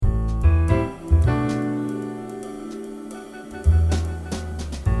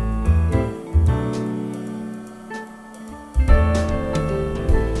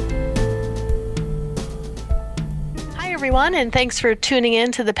everyone, and thanks for tuning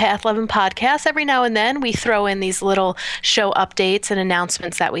in to the Path 11 podcast. Every now and then we throw in these little show updates and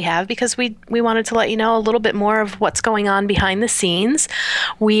announcements that we have because we wanted to let you know a little bit more of what's going on behind the scenes.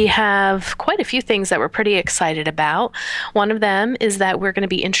 We have quite a few things that we're pretty excited about. One of them is that we're going to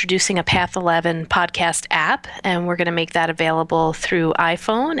be introducing a Path 11 podcast app, and we're going to make that available through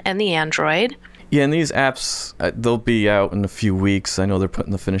iPhone and the Android. Yeah, and these apps, they'll be out in a few weeks. I know they're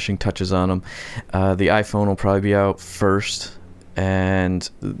putting the finishing touches on them. The iPhone will probably be out first, and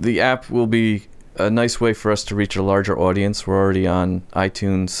the app will be a nice way for us to reach a larger audience. We're already on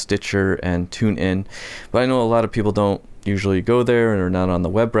iTunes, Stitcher, and TuneIn, but I know a lot of people don't usually go there and are not on the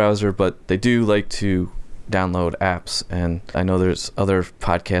web browser, but they do like to download apps, and I know there's other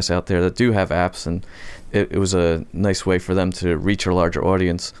podcasts out there that do have apps, and it was a nice way for them to reach a larger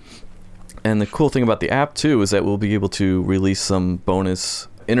audience. And the cool thing about the app, too, is that we'll be able to release some bonus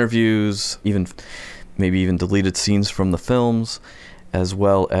interviews, maybe even deleted scenes from the films, as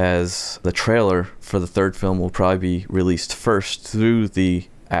well as the trailer for the third film will probably be released first through the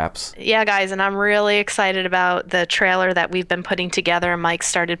apps. Yeah, guys, and I'm really excited about the trailer that we've been putting together. Mike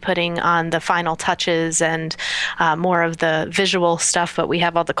started putting on the final touches and more of the visual stuff, but we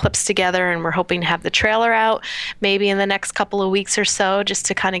have all the clips together, and we're hoping to have the trailer out maybe in the next couple of weeks or so, just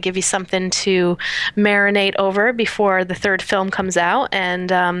to kind of give you something to marinate over before the third film comes out.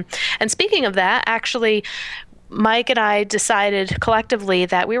 And speaking of that, actually, Mike and I decided collectively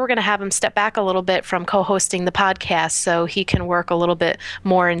that we were going to have him step back a little bit from co-hosting the podcast so he can work a little bit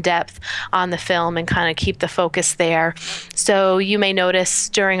more in depth on the film and kind of keep the focus there. So you may notice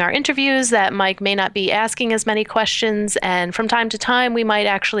during our interviews that Mike may not be asking as many questions, and from time to time we might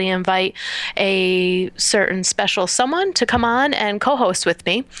actually invite a certain special someone to come on and co-host with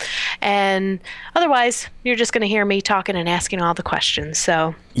me. And otherwise, you're just going to hear me talking and asking all the questions.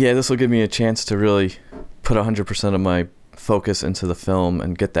 So yeah, this will give me a chance to really put 100% of my focus into the film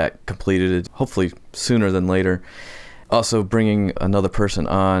and get that completed, hopefully sooner than later. Also, bringing another person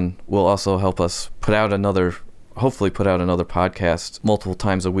on will also help us hopefully put out another podcast multiple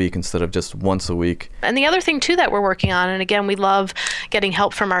times a week instead of just once a week. And the other thing, too, that we're working on, and again, we love getting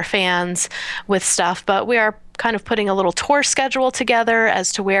help from our fans with stuff, but we are kind of putting a little tour schedule together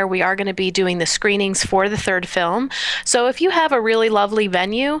as to where we are going to be doing the screenings for the third film. So if you have a really lovely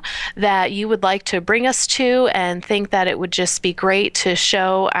venue that you would like to bring us to and think that it would just be great to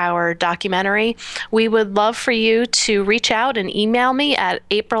show our documentary, we would love for you to reach out and email me at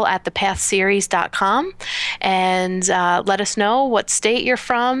april@thepathseries.com and let us know what state you're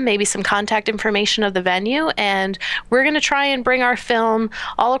from, maybe some contact information of the venue, and we're going to try and bring our film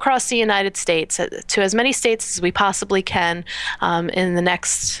all across the United States to as many states as we possibly can in the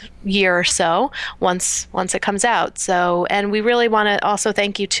next year or so once it comes out. So, and we really want to also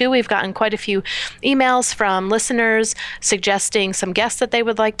thank you too. We've gotten quite a few emails from listeners suggesting some guests that they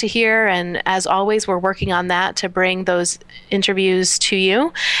would like to hear, and as always, we're working on that to bring those interviews to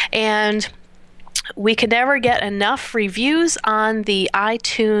you. And we can never get enough reviews on the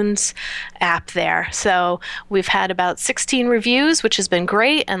iTunes app there. So we've had about 16 reviews, which has been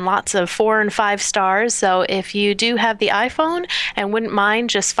great, and lots of 4 and 5 stars. So if you do have the iPhone and wouldn't mind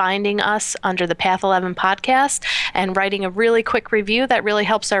just finding us under the Path 11 podcast and writing a really quick review, that really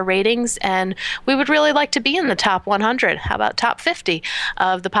helps our ratings. And we would really like to be in the top 100. How about top 50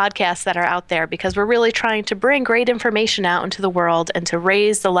 of the podcasts that are out there? Because we're really trying to bring great information out into the world and to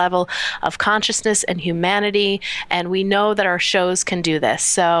raise the level of consciousness and humanity, and we know that our shows can do this.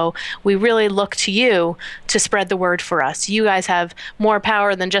 So we really look to you to spread the word for us. You guys have more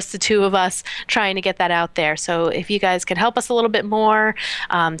power than just the two of us trying to get that out there. So if you guys can help us a little bit more,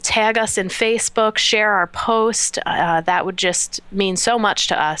 tag us in Facebook, share our post, that would just mean so much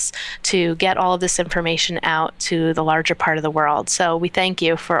to us to get all of this information out to the larger part of the world. So we thank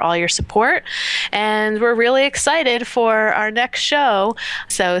you for all your support, and we're really excited for our next show.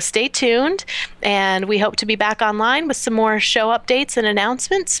 So stay tuned. And we hope to be back online with some more show updates and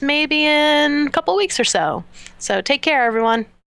announcements maybe in a couple weeks or so. So take care, everyone.